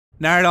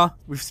Narrator,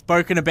 we've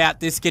spoken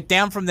about this. Get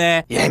down from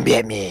there. Yeah, I'm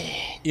Batman.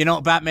 You're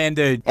not Batman,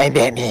 dude. I'm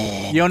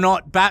Batman. You're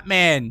not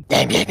Batman.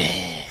 I'm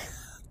Batman.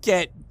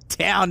 Get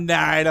down,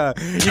 Narrator.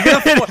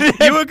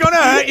 You were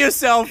gonna hurt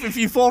yourself if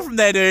you fall from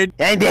there, dude.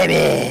 I'm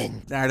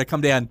Batman. Narrator,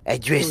 come down. I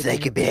dress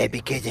like a bat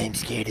because I'm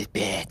scared of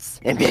bats.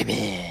 I'm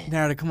Batman.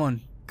 Narrator, come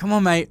on. Come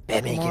on, mate.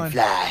 Batman can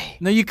fly.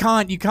 No, you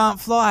can't. You can't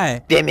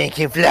fly. Batman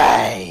can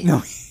fly.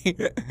 No.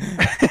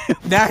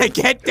 Narrator,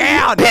 get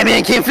down.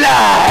 Batman can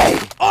fly.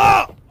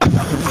 Oh!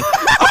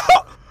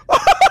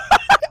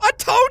 I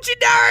told you,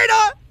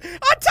 Narrator!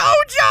 I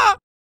told you!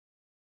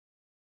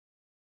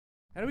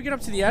 How do we get up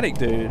to the attic,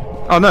 dude?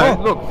 Oh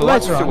no, look, the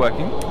lights are still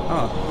working.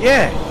 Oh.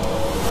 Yeah.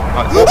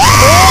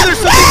 Oh, there's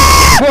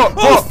something!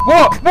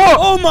 What?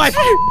 Oh my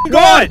God!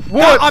 God!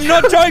 What? I'm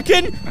not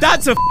joking!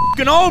 That's a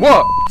fucking old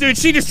What? Dude,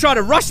 she just tried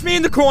to rush me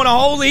in the corner,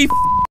 holy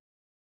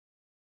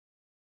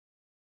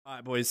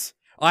Alright, boys.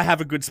 I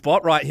have a good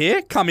spot right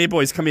here. Come here,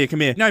 boys, come here,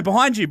 come here. No,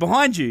 behind you,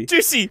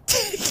 Juicy!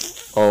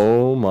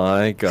 Oh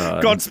my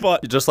God. God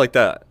spot. Just like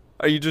that.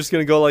 Are you just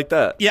gonna go like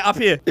that? Yeah, up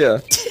here. Yeah.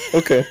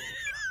 Okay.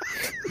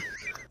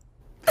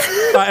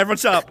 Alright, everyone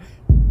shut up.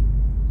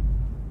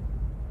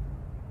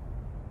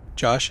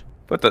 Josh?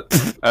 What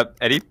the?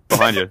 Eddie,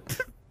 behind you.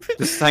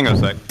 Just hang on a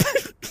sec.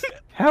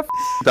 How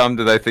dumb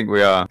do they think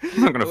we are?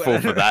 I'm not gonna fall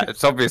for that.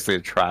 It's obviously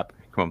a trap.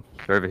 Come on,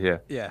 they're over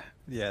here. Yeah.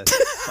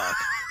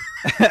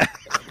 Fuck.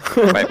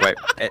 Wait.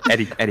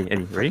 Eddie,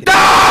 ready?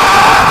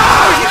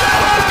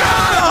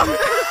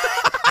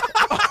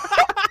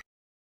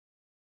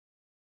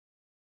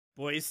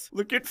 Boys,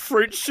 look at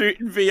Fruit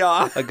Shoot in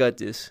VR. I got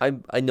this.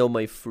 I know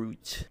my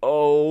fruit.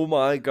 Oh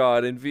my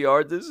God, in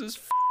VR this is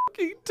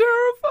fucking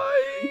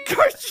terrifying.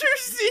 Go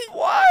Juicy!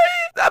 Why?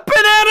 That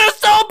banana's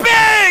so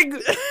big!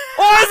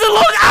 Why does it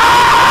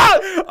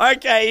look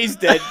Okay, he's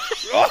dead.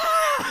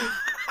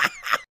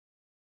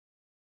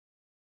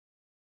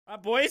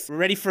 Alright, boys, we're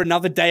ready for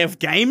another day of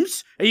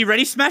games. Are you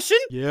ready, Smashing?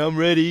 Yeah, I'm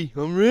ready.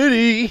 I'm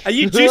ready. Are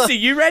you Juicy?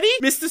 You ready,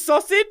 Mr.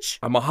 Sausage?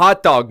 I'm a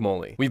hot dog,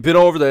 Mully. We've been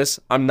over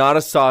this. I'm not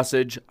a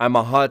sausage. I'm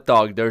a hot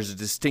dog. There's a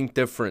distinct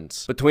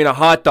difference between a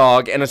hot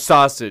dog and a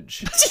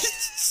sausage.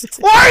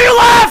 Why are you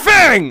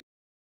laughing?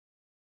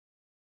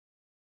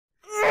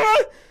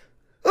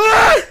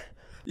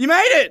 You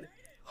made it!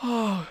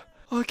 Oh,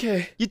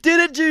 okay. You did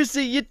it,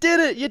 Juicy. You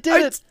did it. You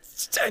did it.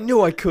 I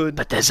knew I could.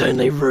 But there's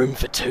only room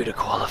for 2 to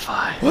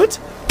qualify. What?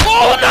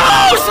 Oh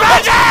no!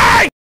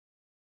 Smashing!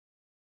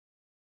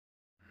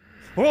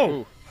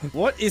 Whoa.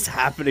 What is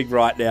happening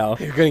right now?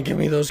 You're gonna give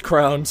me those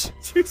crowns.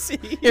 Juicy.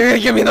 You're gonna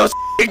give me those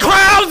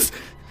crowns!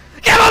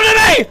 Give them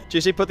to me!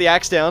 Juicy, put the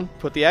axe down.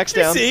 Put the axe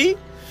down. Juicy?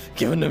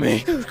 Give them to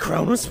me. The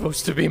crown was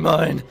supposed to be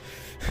mine.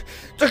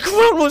 The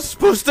crown was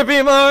supposed to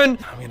be mine!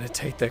 I'm gonna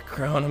take that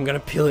crown, I'm gonna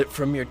peel it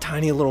from your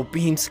tiny little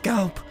bean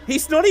scalp.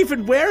 He's not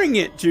even wearing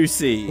it,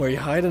 Juicy. Where are you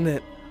hiding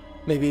it?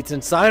 Maybe it's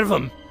inside of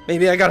him.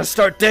 Maybe I gotta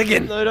start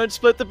digging. No, don't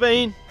split the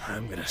bean.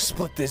 I'm gonna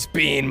split this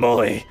bean,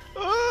 Mully.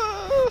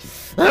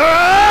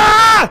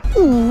 Ah!